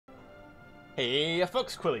Hey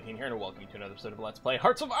folks, Quillian here, and welcome to another episode of Let's Play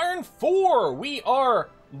Hearts of Iron 4! We are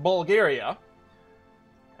Bulgaria,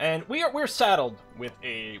 and we're saddled with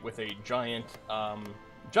a giant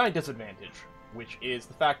disadvantage, which is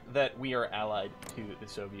the fact that we are allied to the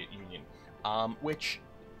Soviet Union, which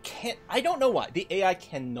I don't know why. The AI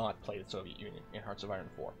cannot play the Soviet Union in Hearts of Iron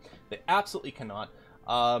 4. They absolutely cannot.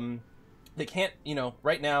 They can't,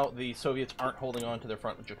 right now the Soviets aren't holding on to their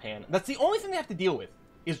front with Japan. That's the only thing they have to deal with.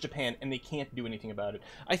 Is Japan, and they can't do anything about it.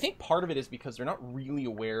 I think part of it is because they're not really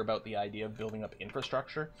aware about the idea of building up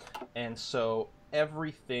infrastructure, and so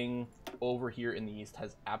everything over here in the east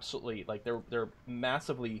has absolutely, like, they're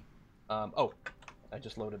massively, oh, I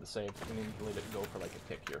just loaded the save. I need to let it go for, like, a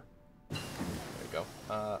tick here. There we go.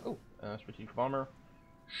 Strategic bomber.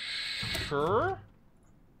 Sure?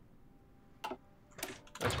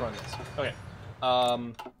 Let's run this. Okay.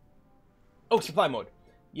 Oh, supply mode.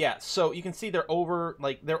 Yeah, so you can see they're over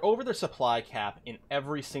their supply cap in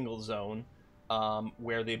every single zone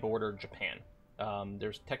where they border Japan.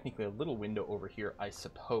 There's technically a little window over here, I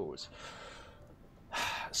suppose.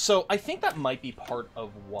 So I think that might be part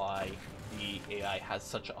of why the AI has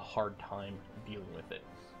such a hard time dealing with it.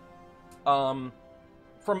 For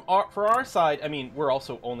our side, I mean, we're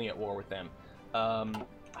also only at war with them.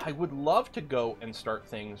 I would love to go and start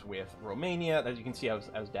things with Romania. As you can see, I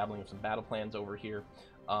was dabbling with some battle plans over here.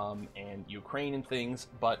 And Ukraine and things,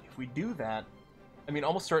 but if we do that, I mean,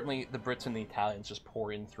 almost certainly the Brits and the Italians just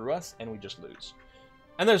pour in through us, and we just lose.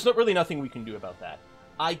 And there's really nothing we can do about that.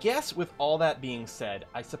 I guess with all that being said,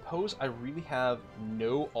 I suppose I really have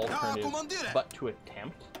no alternative but to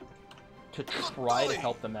attempt to try to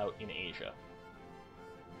help them out in Asia.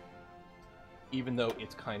 Even though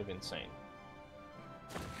it's kind of insane.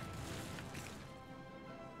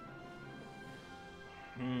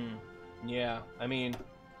 Yeah, I mean...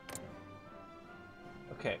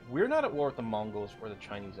 Okay, we're not at war with the Mongols or the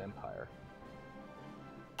Chinese Empire.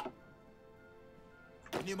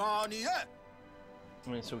 I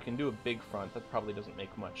mean, so we can do a big front. That probably doesn't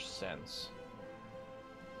make much sense.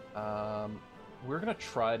 We're gonna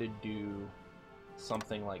try to do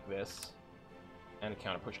something like this and a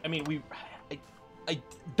counter push. I mean, I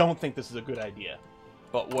don't think this is a good idea,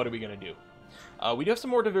 but what are we gonna do? We do have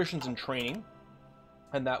some more divisions in training.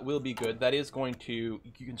 And that will be good. That is going to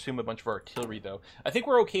consume a bunch of artillery, though. I think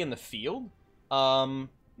we're okay in the field with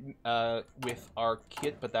our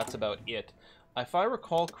kit, but that's about it. If I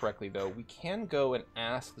recall correctly, though, we can go and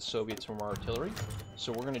ask the Soviets for more artillery.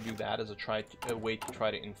 So we're going to do that as a way to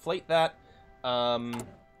try to inflate that. And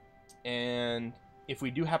if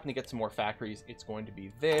we do happen to get some more factories, it's going to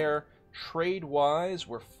be there. Trade-wise,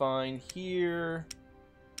 we're fine here.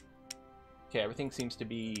 Okay, everything seems to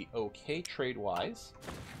be okay trade-wise.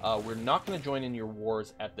 We're not going to join in your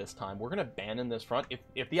wars at this time. We're going to abandon this front.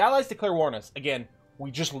 If the Allies declare war on us, again,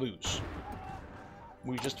 we just lose.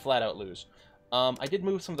 We just flat-out lose. I did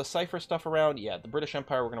move some of the Cypher stuff around. Yeah, the British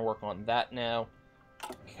Empire, we're going to work on that now.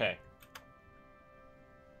 Okay.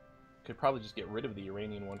 Could probably just get rid of the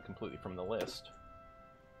Iranian one completely from the list.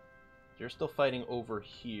 They're still fighting over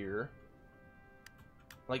here.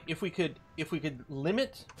 Like, if we could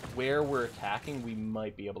limit where we're attacking, we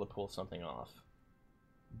might be able to pull something off.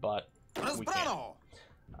 But we can't.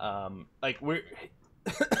 Like, we're...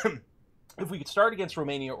 if we could start against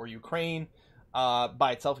Romania or Ukraine,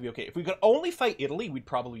 by itself would be okay. If we could only fight Italy, we'd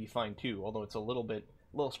probably be fine too, although it's a little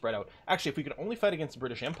spread out. Actually, if we could only fight against the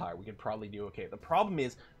British Empire, we could probably do okay. The problem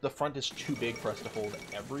is, the front is too big for us to hold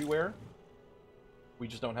everywhere. We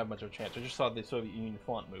just don't have much of a chance. I just saw the Soviet Union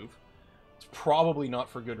font move. It's probably not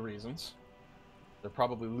for good reasons. They're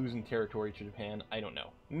probably losing territory to Japan. I don't know.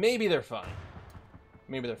 Maybe they're fine.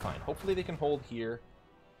 Maybe they're fine. Hopefully they can hold here.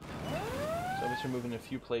 Soviets are moving a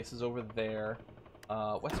few places over there.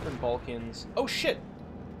 Western Balkans. Oh, shit!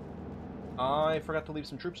 I forgot to leave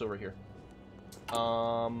some troops over here.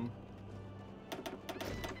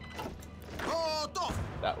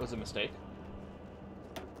 That was a mistake.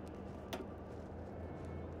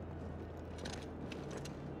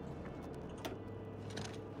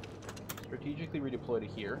 Strategically redeploy to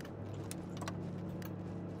here.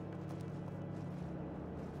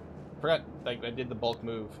 Forgot, I did the bulk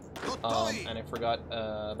move, and I forgot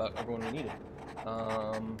about everyone we needed.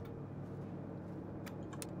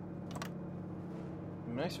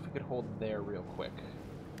 Nice if we could hold there real quick.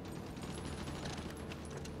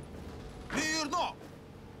 As long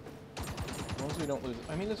as we don't lose...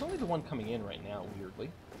 I mean, there's only the one coming in right now, weirdly.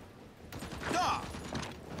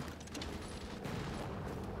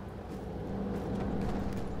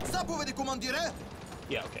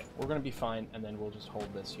 Yeah, okay. We're gonna be fine, and then we'll just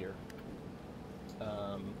hold this here.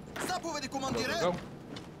 Go.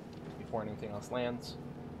 before anything else lands.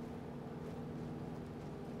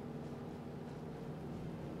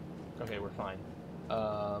 Okay, we're fine.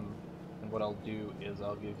 And what I'll do is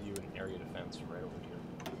I'll give you an area defense right over here.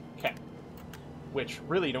 Okay. Which,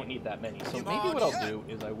 really, you don't need that many. So maybe what I'll do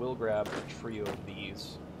is I will grab a trio of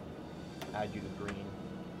these, add you the green,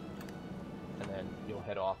 and then you'll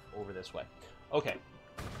head off over this way. Okay.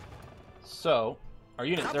 So, our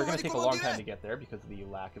units, they're going to take a long time to get there because of the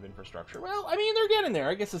lack of infrastructure. Well, I mean, they're getting there.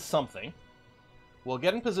 I guess it's something. We'll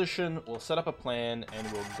get in position, we'll set up a plan,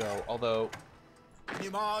 and we'll go. Although...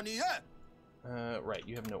 right,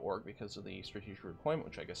 you have no org because of the strategic redeployment,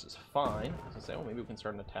 which I guess is fine. I was gonna say, well, maybe we can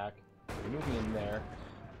start an attack. We're moving in there.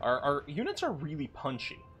 Our units are really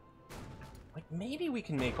punchy. Like, maybe we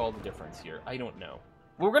can make all the difference here. I don't know.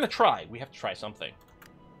 We're gonna try. We have to try something.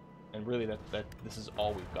 And really, this is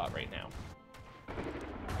all we've got right now.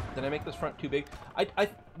 Did I make this front too big?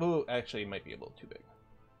 Well, actually, it might be a little too big.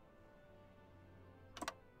 I'm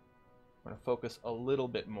gonna focus a little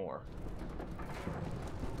bit more.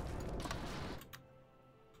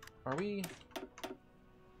 Are we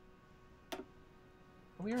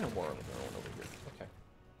in a war on the ground over here? Okay.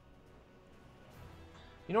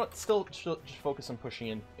 You know what? Still just focus on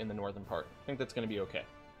pushing in the northern part. I think that's going to be okay.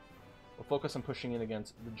 We'll focus on pushing in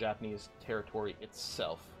against the Japanese territory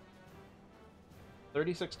itself.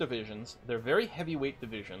 36 divisions. They're very heavyweight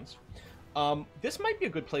divisions. This might be a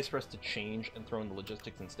good place for us to change and throw in the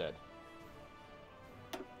logistics instead.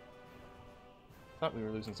 Thought we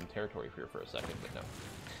were losing some territory here for a second, but no.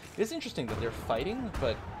 It is interesting that they're fighting,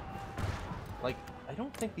 but, like, I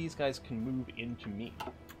don't think these guys can move into me.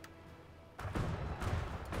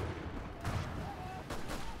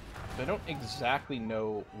 I don't exactly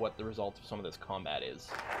know what the result of some of this combat is.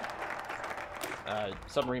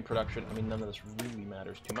 Submarine production, I mean, none of this really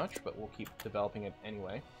matters too much, but we'll keep developing it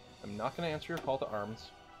anyway. I'm not going to answer your call to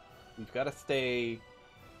arms. We've got to stay...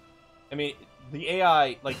 I mean, the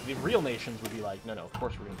AI, like, the real nations would be like, no, of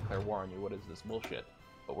course we're going to declare war on you, what is this bullshit?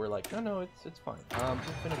 But we're like, no, it's fine. We'll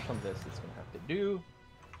finish on this, it's going to have to do.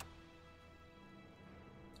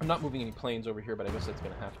 I'm not moving any planes over here, but I guess that's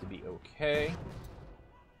going to have to be okay.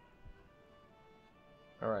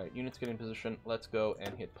 Alright, units get in position, let's go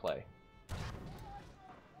and hit play.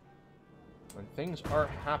 When things are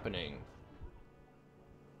happening...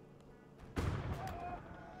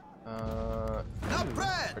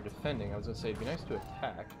 are defending. I was going to say, it'd be nice to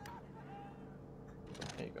attack.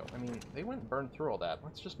 There you go. I mean, they went and burned through all that.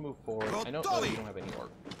 Let's just move forward. I know you don't have any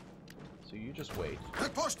org. So you just wait.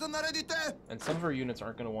 And some of our units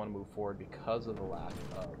aren't going to want to move forward because of the lack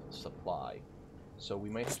of supply. So we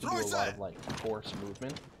might have to do a lot of, like, force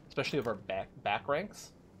movement. Especially of our back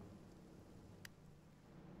ranks.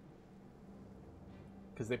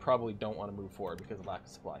 Because they probably don't want to move forward because of lack of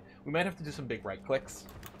supply. We might have to do some big right clicks.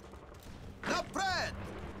 Let's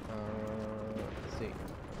see.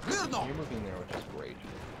 You're moving there, which is great.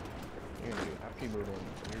 You're gonna do, after you move in,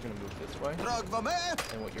 you're gonna move this way.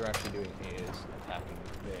 And what you're actually doing is attacking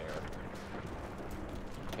there.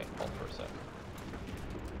 Okay, hold for a sec.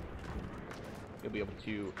 You'll be able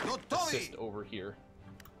to assist over here.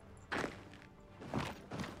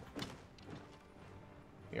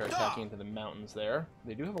 We are attacking into the mountains there.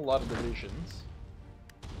 They do have a lot of divisions.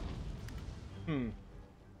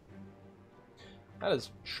 That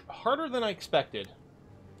is harder than I expected.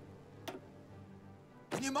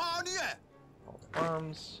 All the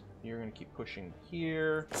arms. You're going to keep pushing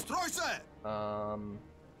here. Across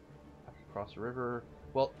the river.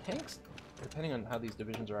 Well, tanks, depending on how these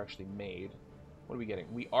divisions are actually made, what are we getting?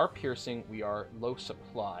 We are piercing. We are low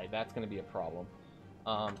supply. That's going to be a problem.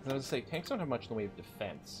 I was going to say, tanks don't have much in the way of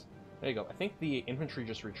defense. There you go. I think the infantry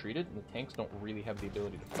just retreated, and the tanks don't really have the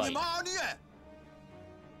ability to fight.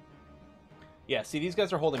 Yeah, see, these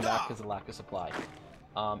guys are holding back because of lack of supply.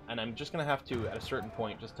 And I'm just going to have to, at a certain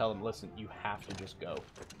point, just tell them, listen, you have to just go.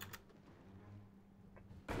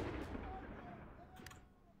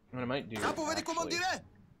 What I might do, actually,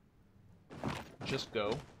 just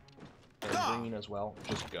go. And green as well,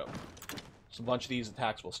 just go. So a bunch of these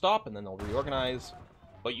attacks will stop, and then they'll reorganize.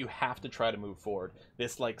 But you have to try to move forward.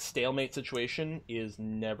 This, like, stalemate situation is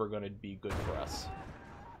never going to be good for us.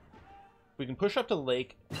 If we can push up to the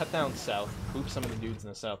lake, cut down south, move some of the dudes in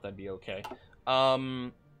the south, that'd be okay.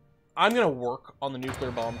 I'm going to work on the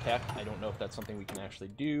nuclear bomb tech. I don't know if that's something we can actually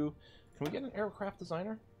do. Can we get an aircraft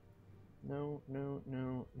designer? No.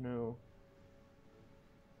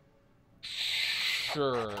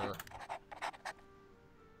 Sure.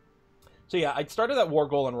 So yeah, I started that war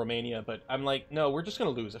goal in Romania, but I'm like, no, we're just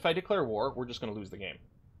going to lose. If I declare war, we're just going to lose the game.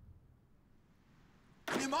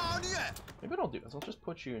 Maybe what I'll do is I'll just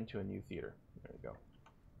put you into a new theater. There you go.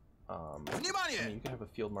 I mean, you can have a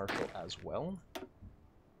field marshal as well.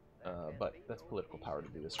 But that's political power to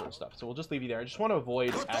do this sort of stuff. So we'll just leave you there. I just want to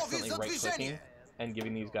avoid accidentally right-clicking and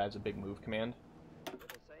giving these guys a big move command.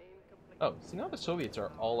 Oh, see, now the Soviets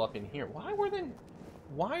are all up in here. Why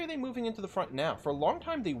are they moving into the front now? For a long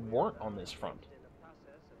time, they weren't on this front.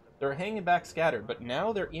 They're hanging back scattered, but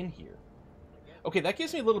now they're in here. Okay, that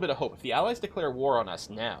gives me a little bit of hope. If the Allies declare war on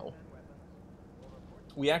us now,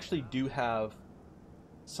 we actually do have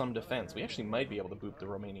some defense. We actually might be able to boot the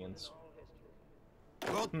Romanians.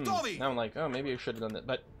 Now I'm like, oh, maybe I should have done that,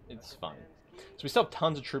 but it's fine. So we still have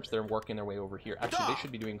tons of troops that are working their way over here. Actually, they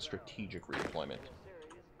should be doing strategic redeployment.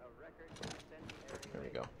 There we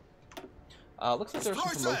go. Looks like there's some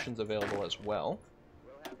promotions available as well.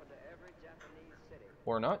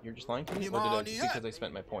 Or not, you're just lying to me? Or did I, because I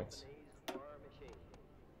spent my points?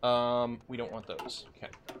 We don't want those. Okay.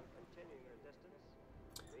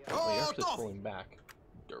 Well, you're actually pulling back.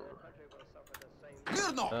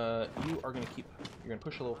 You are going to keep... You're going to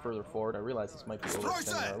push a little further forward. I realize this might be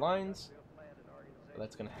overextending our lines. But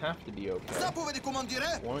that's going to have to be okay.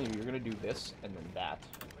 One of you, you're going to do this, and then that.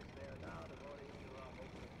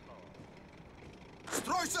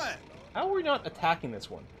 How are we not attacking this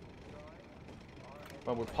one?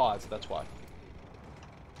 Well, we're paused, that's why.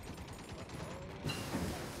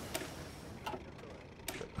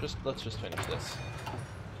 Sure, let's just finish this.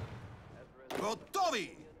 We'll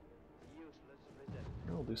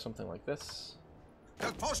do something like this.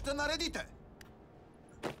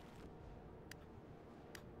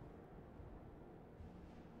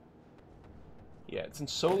 Yeah, it's in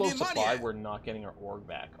so low supply we're not getting our org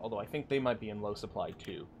back. Although I think they might be in low supply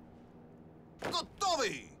too.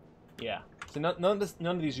 Yeah. So none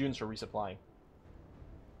of these units are resupplying.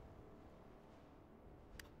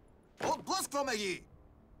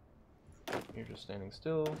 You're just standing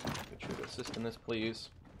still. Get you to assist in this, please.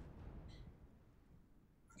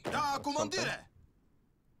 Okay,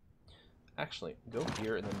 actually, go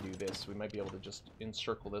here and then do this. We might be able to just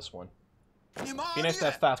encircle this one. It'd be nice to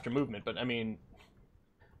have faster movement, but I mean,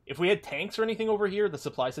 if we had tanks or anything over here, the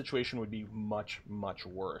supply situation would be much, much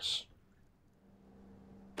worse.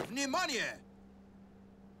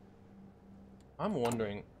 I'm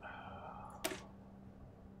wondering...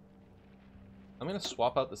 I'm going to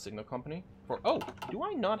swap out the signal company for... Oh, do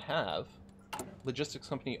I not have logistics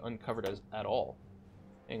company uncovered at all?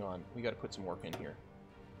 Hang on, we got to put some work in here.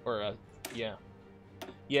 Or, yeah.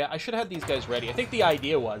 Yeah, I should have had these guys ready. I think the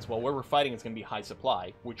idea was, well, where we're fighting is going to be high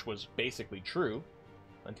supply, which was basically true,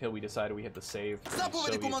 until we decided we had to save the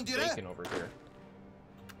Soviet bacon over here.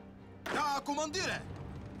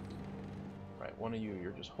 Right, one of you,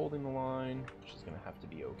 you're just holding the line, which is going to have to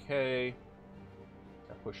be okay.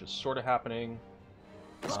 That push is sort of happening.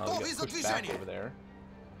 We got pushed back over there.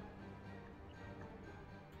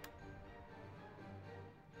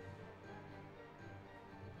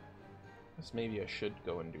 Maybe I should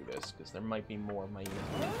go and do this, because there might be more of my units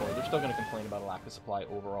moving forward. They're still going to complain about a lack of supply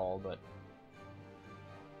overall, but...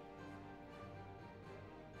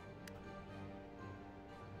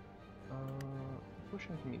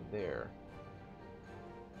 pushing to me there.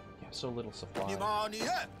 Yeah, so little supply.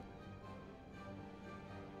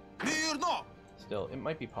 Still, it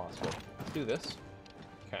might be possible. Let's do this.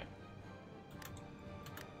 Okay.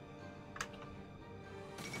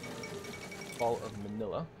 Fall of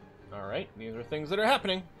Manila. Alright, these are things that are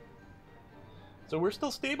happening. So we're still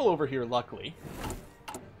stable over here, luckily.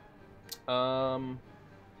 Bring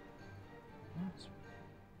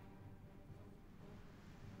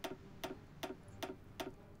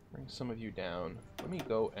some of you down. Let me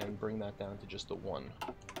go and bring that down to just the one.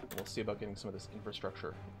 And we'll see about getting some of this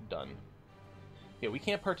infrastructure done. Yeah, we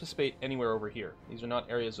can't participate anywhere over here. These are not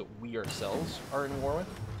areas that we ourselves are in war with.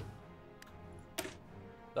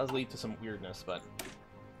 Does lead to some weirdness, but...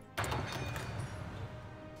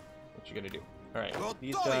 what you gonna do? Alright,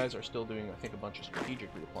 these guys are still doing, I think, a bunch of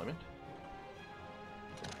strategic redeployment.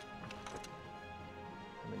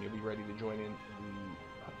 And then you'll be ready to join in the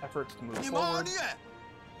efforts to move forward.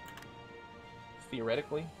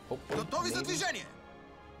 Theoretically, hopefully, maybe.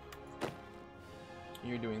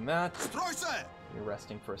 You're doing that. You're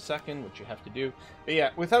resting for a second, which you have to do. But yeah,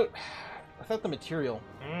 without the material...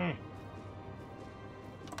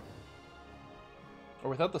 or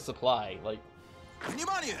without the supply, like, I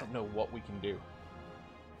don't know what we can do.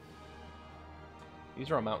 These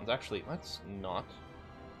are our mountains. Actually, let's not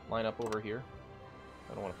line up over here.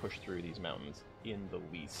 I don't want to push through these mountains in the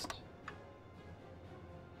least.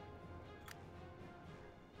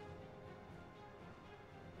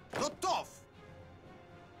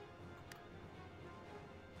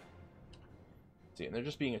 See, and they're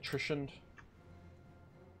just being attritioned.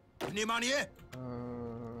 Внимание! I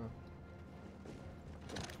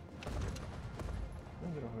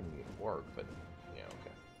don't know how to make it work, but yeah,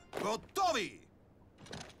 okay. Готовы!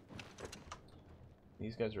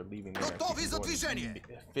 These guys are leaving there. Готовы за движение!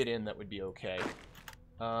 Fit in, that would be okay.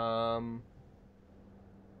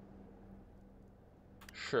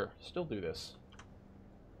 Sure, still do this.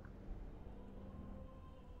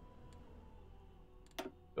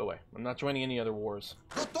 Go away. I'm not joining any other wars.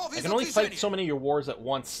 Готовы I за can only fight движение! so many of your wars at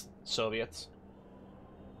once, Soviets.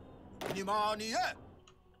 Внимание!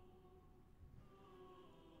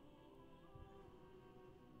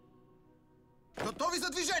 Готовы за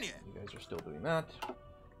движение! You guys are still doing that.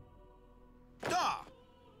 Да!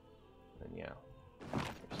 And yeah,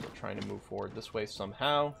 you're still trying to move forward this way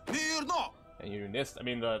somehow. Мирно! And you're doing this. I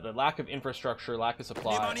mean, the lack of infrastructure, lack of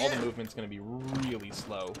supply, all the movement's going to be really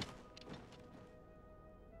slow.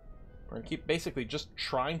 We're going to keep basically just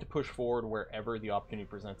trying to push forward wherever the opportunity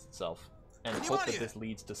presents itself. And hope that this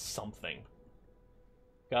leads to something.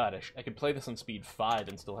 God, I could play this on speed 5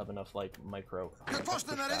 and still have enough, like, micro... Can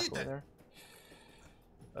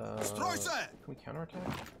we counterattack?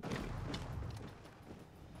 Maybe.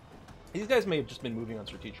 These guys may have just been moving on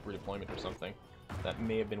strategic redeployment or something. That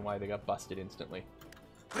may have been why they got busted instantly.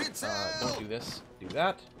 Don't do this. Do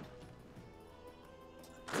that.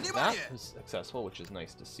 That was successful, which is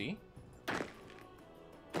nice to see.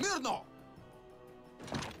 Мирно!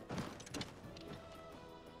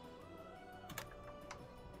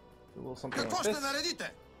 Do a little something like this.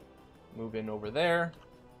 Move in over there.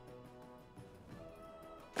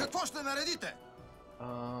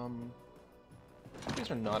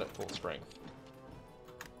 These are not at full strength.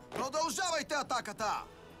 Продолжайте атаката!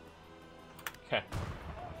 Okay.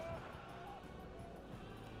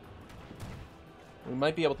 We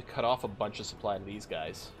might be able to cut off a bunch of supply to these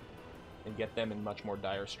guys and get them in much more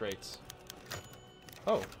dire straits.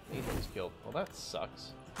 Oh, Nathan was killed. Well, that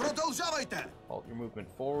sucks. Продолжайте! Halt your movement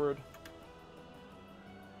forward.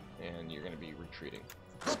 And you're going to be retreating.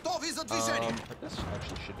 Готовы за движение! But this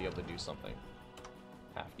actually should be able to do something.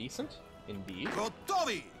 Half decent, indeed.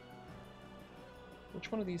 Готовы! Which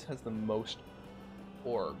one of these has the most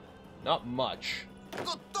orb? Not much.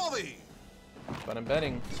 Готовы! But I'm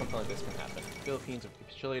betting something like this can happen. Philippines have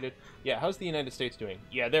capitulated. Yeah, how's the United States doing?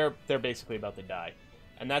 Yeah, they're basically about to die.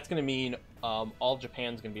 And that's going to mean all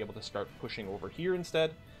Japan's going to be able to start pushing over here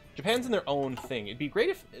instead. Japan's in their own thing. It'd be great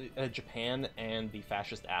if Japan and the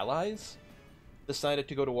fascist allies decided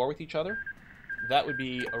to go to war with each other. That would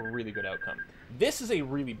be a really good outcome. This is a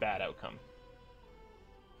really bad outcome.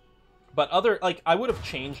 But I would have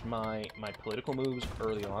changed my political moves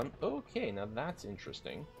early on. Okay, now that's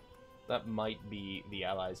interesting. That might be the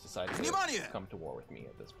allies deciding to come to war with me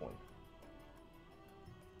at this point.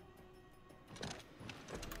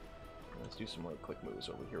 Let's do some right-click moves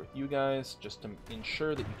over here with you guys, just to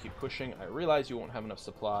ensure that you keep pushing. I realize you won't have enough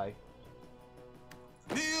supply.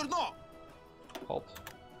 Halt.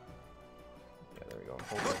 Yeah, there we go.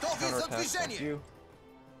 Hold counterattack. Thank you.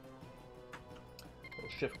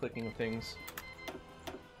 Little shift-clicking of things.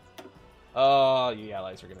 The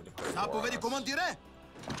allies are going to declare war on us.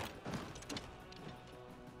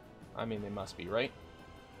 I mean, they must be, right?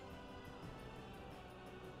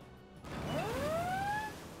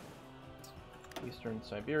 Eastern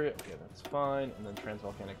Siberia, okay, that's fine. And then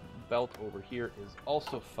Transvolcanic Belt over here is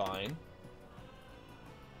also fine.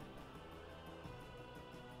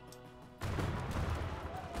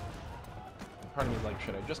 Part of me is like,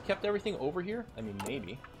 should I just kept everything over here? I mean,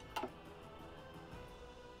 maybe.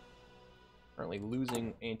 Currently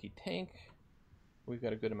losing anti-tank. We've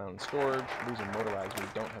got a good amount in storage. Losing motorized, we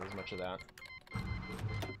don't have as much of that.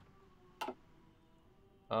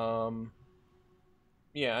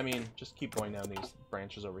 Yeah, I mean, just keep going down these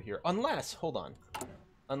branches over here. Unless, hold on.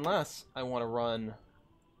 Unless I want to run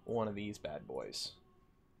one of these bad boys.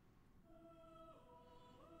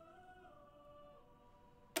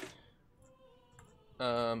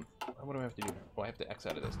 What do I have to do? Well, I have to X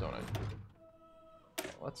out of this, don't I?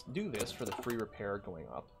 Okay, let's do this for the free repair going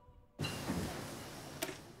up.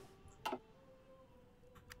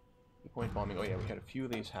 Point bombing. Oh yeah, we had a few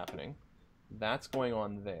of these happening. That's going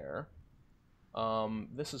on there.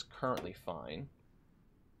 This is currently fine.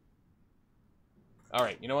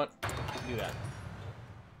 Alright, you know what? Do that.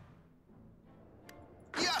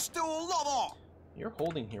 You're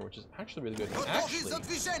holding here, which is actually really good. And actually,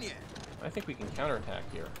 I think we can counterattack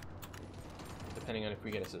here. Depending on if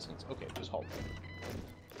we get assistance. Okay, just halt.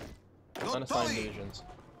 Unassigned divisions.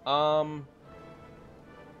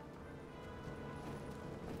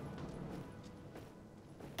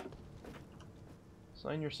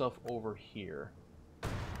 Sign yourself over here.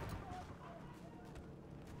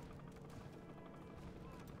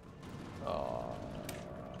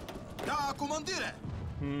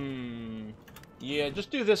 comandire! Yeah,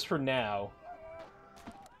 just do this for now.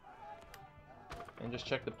 And just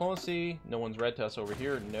check diplomacy. No one's red to us over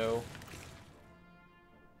here. No.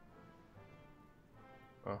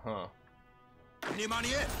 Uh-huh.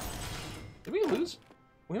 Внимание! Did we lose?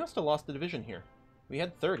 We must have lost the division here. We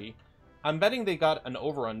had 30. I'm betting they got an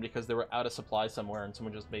overrun because they were out of supply somewhere and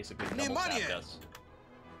someone just basically double tapped us.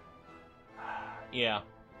 Yeah.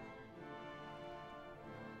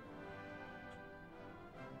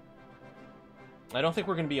 I don't think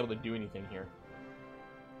we're going to be able to do anything here.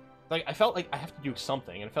 Like, I felt like I have to do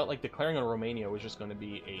something, and it felt like declaring on Romania was just going to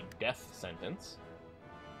be a death sentence.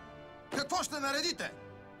 Какво ще наредите?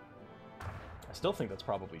 I still think that's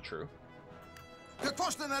probably true.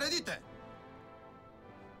 Какво ще наредите?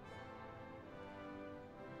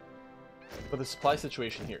 But the supply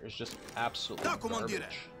situation here is just absolutely Да, командире.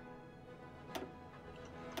 garbage.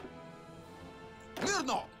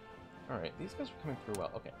 Мирно! Alright, these guys are coming through well.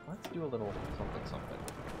 Okay, let's do a little something something.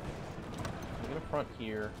 I'm gonna front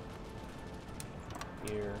here.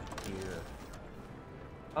 Here, here.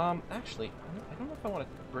 Actually, I don't know if I want to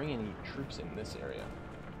bring any troops in this area.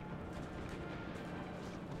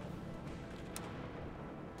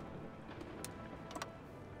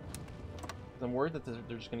 I'm worried that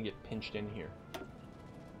they're just going to get pinched in here. Do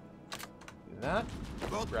that.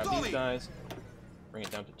 Grab these guys. Bring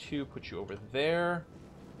it down to 2. Put you over there.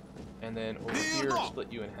 And then over here,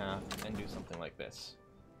 split you in half and do something like this.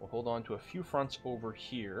 We'll hold on to a few fronts over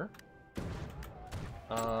here.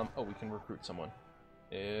 Oh, we can recruit someone.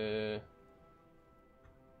 You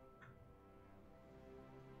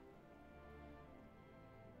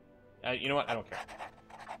know what? I don't care.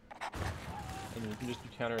 And you can just do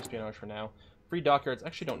counter-espionage for now. Free dockyards.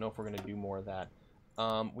 Actually, don't know if we're going to do more of that.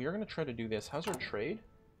 We are going to try to do this. How's our trade?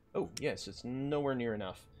 Oh, yes, it's nowhere near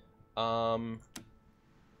enough. South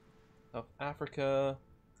Africa.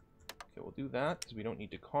 Okay, we'll do that because we don't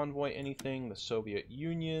need to convoy anything. The Soviet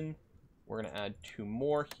Union. We're going to add 2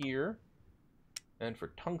 more here. And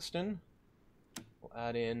for tungsten, we'll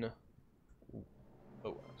add in... Oh, I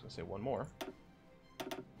was going to say 1 more.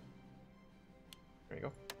 There you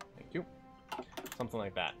go. Thank you. Something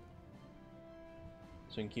like that.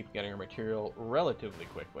 So we can keep getting our material relatively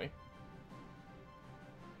quickly.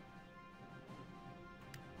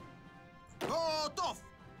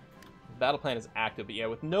 Battle plan is active, but yeah,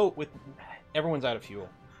 with everyone's out of fuel.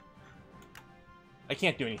 I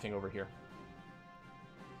can't do anything over here.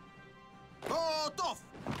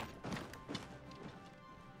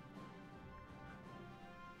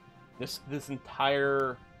 This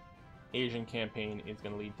entire Asian campaign is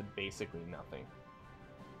going to lead to basically nothing.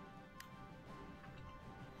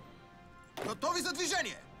 Готови за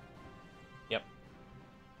движение. Yep.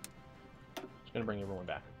 Just going to bring everyone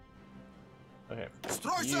back. Okay.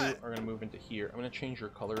 You are going to move into here. I'm going to change your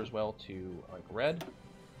color as well to like red.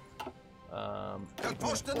 I'm going to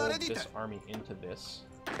fold this army into this.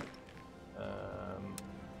 I'm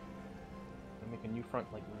going to make a new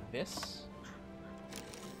front like this.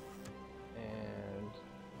 And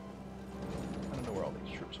I don't know where all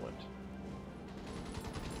these troops went.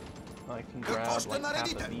 I can grab like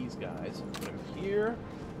half of these guys and put them here.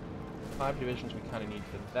 5 divisions we kind of need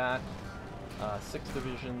for that. 6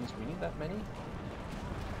 divisions. We need that many?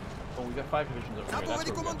 Oh, we got 5 divisions over here.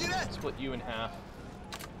 That's where we got. Split you in half.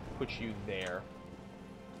 Put you there.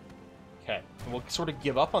 Okay. And we'll sort of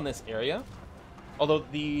give up on this area. Although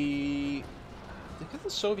because the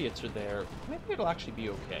Soviets are there, maybe it'll actually be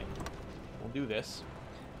okay. We'll do this.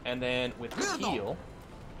 And then with Kiel,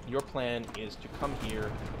 your plan is to come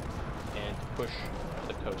here and push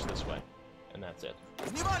the coast this way. And that's it.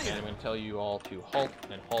 And I'm going to tell you all to halt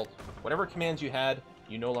and halt. Whatever commands you had,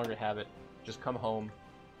 you no longer have it. Just come home.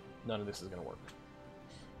 None of this is going to work.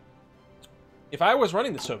 If I was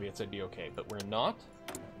running the Soviets, I'd be okay, but we're not.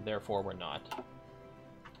 Therefore, we're not.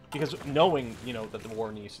 Because knowing, you know, that the war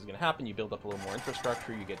in the East is going to happen, you build up a little more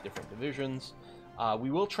infrastructure, you get different divisions.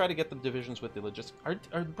 We will try to get the divisions with the logistics. Are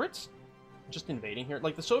the Brits just invading here?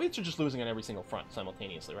 Like, the Soviets are just losing on every single front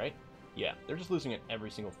simultaneously, right? Yeah, they're just losing at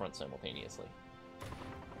every single front simultaneously.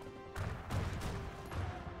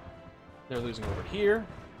 They're losing over here.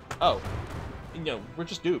 Oh, you know, we're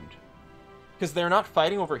just doomed. Because they're not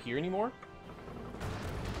fighting over here anymore.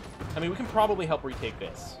 I mean, we can probably help retake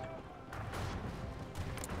this.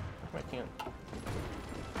 I can't.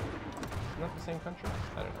 Not the same country?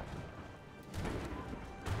 I don't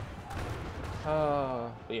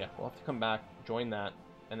know. But yeah, we'll have to come back, join that,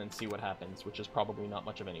 and then see what happens, which is probably not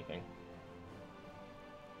much of anything.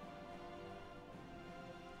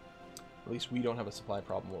 At least we don't have a supply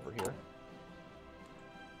problem over here.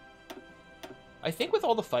 I think with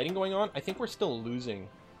all the fighting going on, I think we're still losing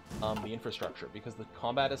the infrastructure because the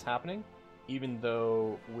combat is happening, even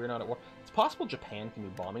though we're not at war. It's possible Japan can be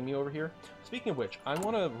bombing me over here. Speaking of which, I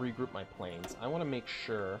want to regroup my planes. I want to make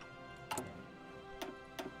sure...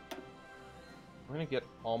 I'm going to get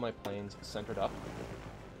all my planes centered up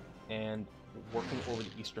and working over the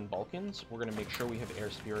Eastern Balkans. We're going to make sure we have air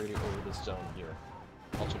superiority over this zone here.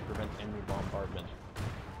 Also prevent enemy bombardment.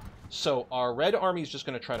 So our Red Army is just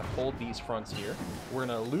going to try to hold these fronts here. We're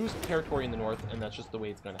going to lose territory in the north, and that's just the way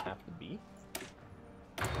it's going to have to be.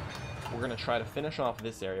 We're going to try to finish off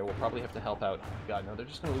this area. We'll probably have to help out. God, no, they're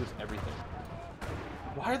just going to lose everything.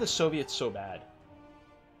 Why are the Soviets so bad?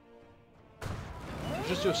 I'll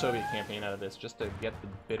just do a Soviet campaign out of this, just to get the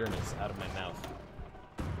bitterness out of my mouth.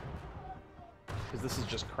 Because this is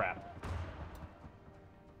just crap.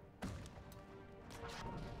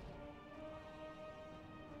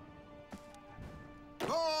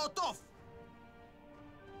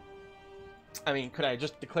 I mean, could I have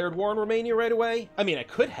just declared war on Romania right away? I mean, I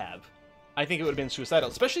could have. I think it would have been suicidal,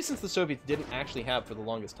 especially since the Soviets didn't actually have, for the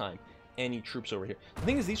longest time, any troops over here. The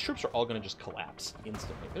thing is, these troops are all going to just collapse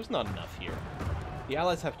instantly. There's not enough here. The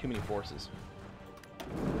Allies have too many forces.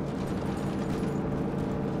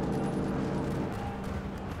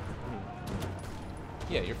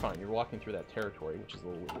 Yeah, you're fine. You're walking through that territory, which is a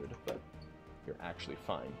little weird, but you're actually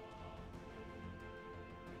fine.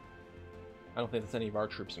 I don't think that's any of our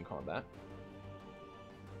troops in combat.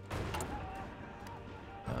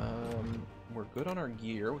 We're good on our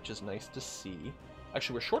gear, which is nice to see.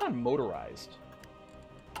 Actually, we're short on motorized.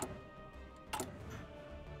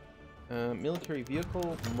 Military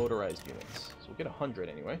vehicle, motorized units. So we'll get 100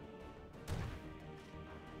 anyway.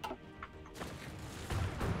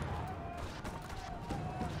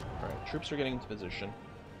 Alright, troops are getting into position.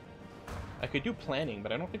 I could do planning,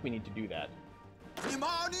 but I don't think we need to do that.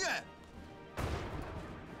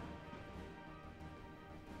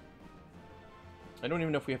 I don't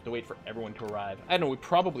even know if we have to wait for everyone to arrive. I don't know, we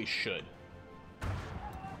probably should.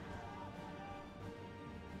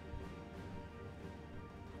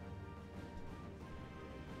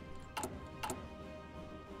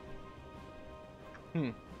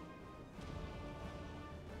 Bring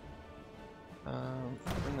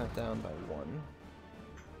that down by 1.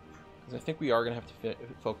 Because I think we are going to have to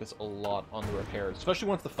focus a lot on the repairs. Especially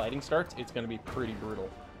once the fighting starts, it's going to be pretty brutal.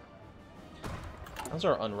 How's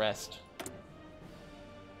our unrest?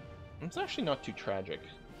 It's actually not too tragic.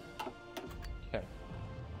 Okay.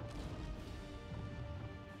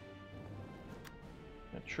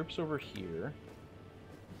 Got troops over here.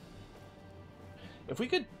 If we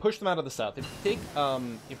could push them out of the south, if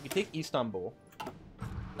we take Istanbul,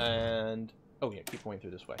 and oh yeah, keep going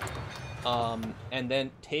through this way, and then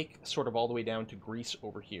take sort of all the way down to Greece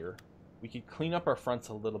over here, we could clean up our fronts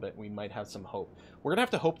a little bit. We might have some hope. We're gonna have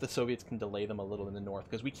to hope the Soviets can delay them a little in the north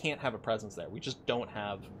because we can't have a presence there. We just don't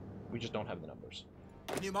have the numbers.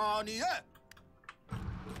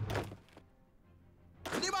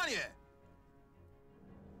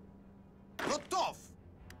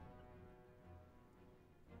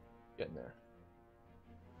 Getting there.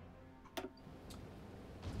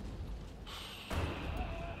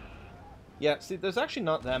 Yeah, see, there's actually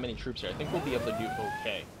not that many troops here. I think we'll be able to do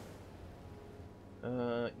okay.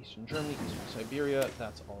 Eastern Germany, Eastern Siberia,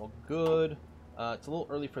 that's all good. It's a little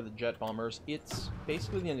early for the jet bombers. It's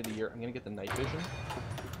basically the end of the year. I'm going to get the night vision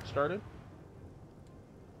started.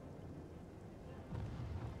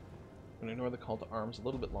 I'm going to ignore the call to arms a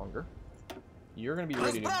little bit longer. You're going to be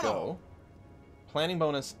ready to go. Planning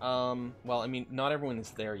bonus, well, I mean, not everyone is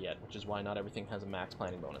there yet, which is why not everything has a max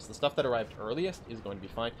planning bonus. The stuff that arrived earliest is going to be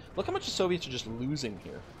fine. Look how much the Soviets are just losing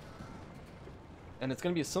here. And it's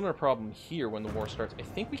going to be a similar problem here when the war starts. I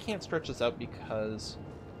think we can't stretch this out because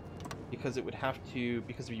it would have to,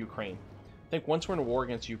 because of Ukraine. I think once we're in a war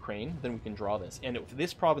against Ukraine, then we can draw this. And if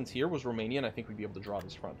this province here was Romanian, I think we'd be able to draw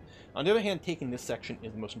this front. On the other hand, taking this section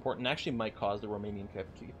is the most important, and actually might cause the Romanian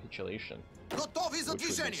capitulation, which would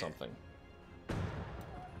be something.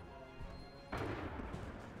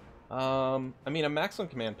 I mean, I'm max on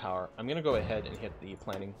command power. I'm going to go ahead and hit the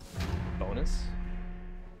planning bonus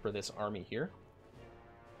for this army here.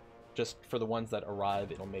 Just for the ones that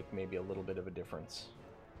arrive, it'll make maybe a little bit of a difference.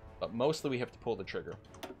 But mostly we have to pull the trigger.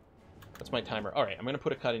 That's my timer. Alright, I'm going to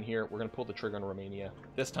put a cut in here. We're going to pull the trigger on Romania.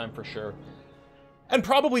 This time for sure. And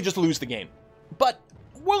probably just lose the game. But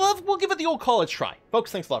we'll give it the old college try.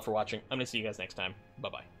 Folks, thanks a lot for watching. I'm going to see you guys next time.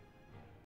 Bye-bye.